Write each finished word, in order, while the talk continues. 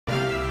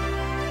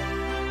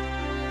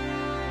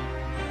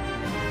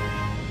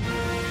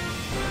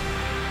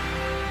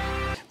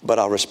but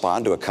I'll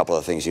respond to a couple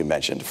of things you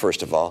mentioned.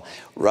 First of all,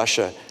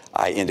 Russia,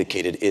 I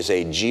indicated, is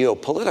a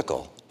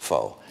geopolitical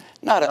foe.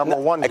 Not a,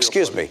 one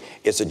excuse me,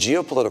 it's a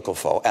geopolitical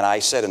foe. And I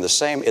said in the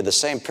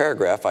same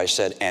paragraph, I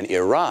said, and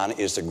Iran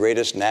is the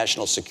greatest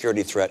national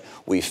security threat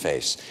we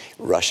face.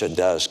 Russia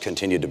does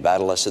continue to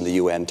battle us in the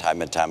UN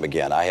time and time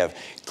again. I have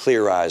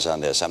clear eyes on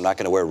this. I'm not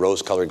going to wear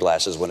rose-colored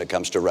glasses when it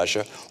comes to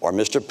Russia or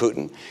Mr.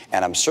 Putin.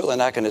 And I'm certainly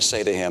not going to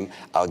say to him,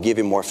 I'll give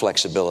him more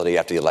flexibility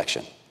after the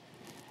election.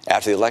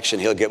 After the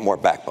election, he'll get more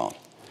backbone.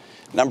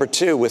 Number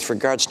two, with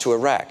regards to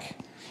Iraq,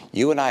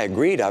 you and I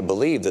agreed, I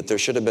believe, that there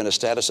should have been a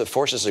status of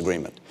forces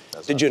agreement.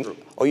 Did you? True.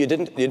 Oh, you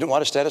didn't? You didn't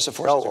want a status of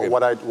forces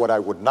agreement? No, what I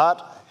would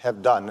not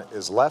have done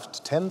is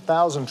left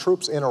 10,000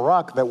 troops in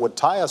Iraq that would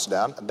tie us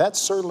down. That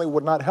certainly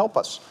would not help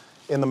us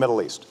in the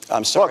Middle East.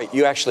 I'm sorry. Look,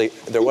 you actually,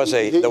 there was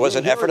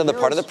an effort on the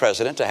part of the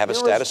president to have a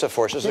status of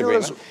forces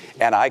agreement,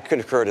 and I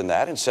concurred in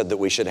that and said that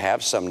we should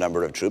have some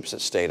number of troops that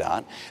stayed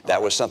on.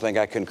 That was something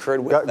I concurred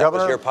with. That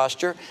was your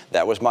posture.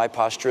 That was my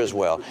posture as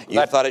well.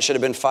 You thought it should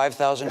have been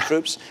 5,000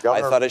 troops.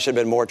 I thought it should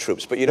have been more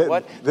troops. But you know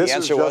what? The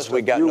answer was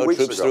we got no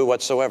troops through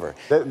whatsoever.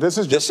 This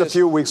is just a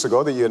few weeks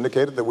ago that you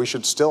indicated that we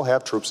should still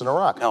have troops in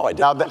Iraq. No, I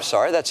didn't. I'm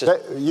sorry. That's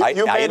just,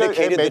 you made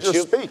a major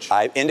speech.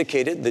 I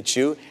indicated that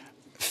you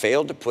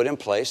failed to put in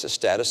place a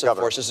status of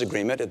forces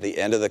agreement at the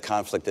end of the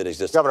conflict that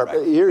existed.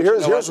 Governor,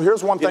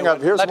 here's one thing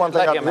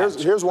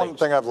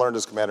I've learned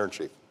as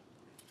Commander-in-Chief.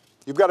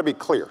 You've got to be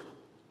clear,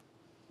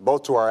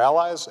 both to our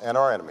allies and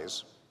our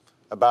enemies,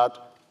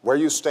 about where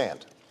you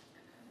stand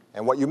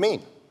and what you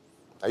mean.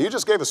 Now, you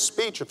just gave a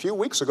speech a few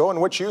weeks ago in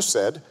which you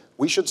said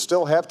we should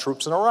still have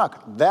troops in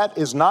Iraq. That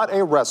is not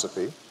a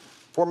recipe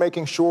for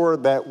making sure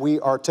that we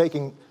are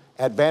taking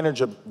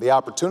advantage of the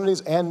opportunities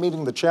and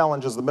meeting the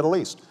challenges of the Middle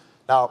East.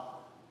 Now,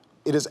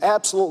 it is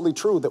absolutely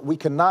true that we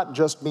cannot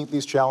just meet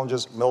these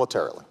challenges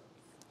militarily.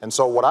 And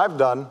so what I've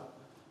done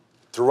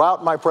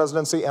throughout my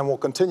presidency and will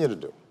continue to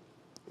do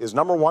is,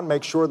 number one,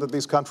 make sure that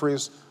these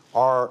countries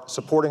are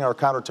supporting our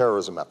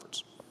counterterrorism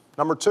efforts.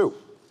 Number two,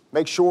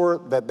 make sure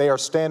that they are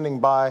standing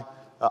by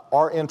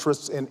our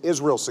interests in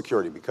Israel's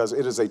security, because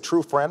it is a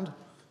true friend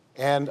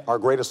and our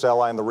greatest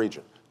ally in the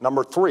region.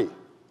 Number three,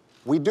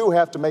 we do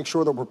have to make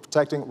sure that we're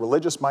protecting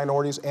religious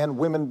minorities and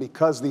women,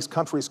 because these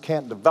countries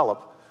can't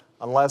develop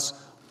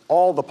unless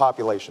all the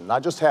population,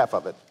 not just half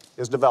of it,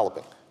 is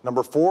developing.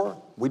 Number four,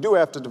 we do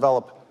have to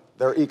develop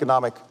their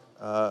economic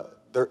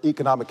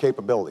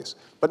capabilities.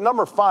 But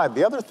number five,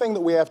 the other thing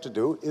that we have to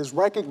do is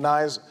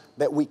recognize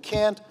that we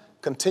can't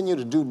continue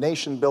to do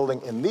nation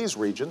building in these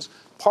regions.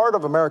 Part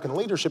of American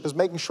leadership is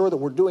making sure that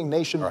we're doing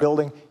nation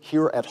building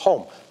here at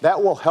home.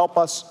 That will help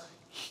us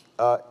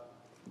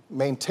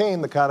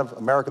maintain the kind of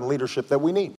American leadership that we need.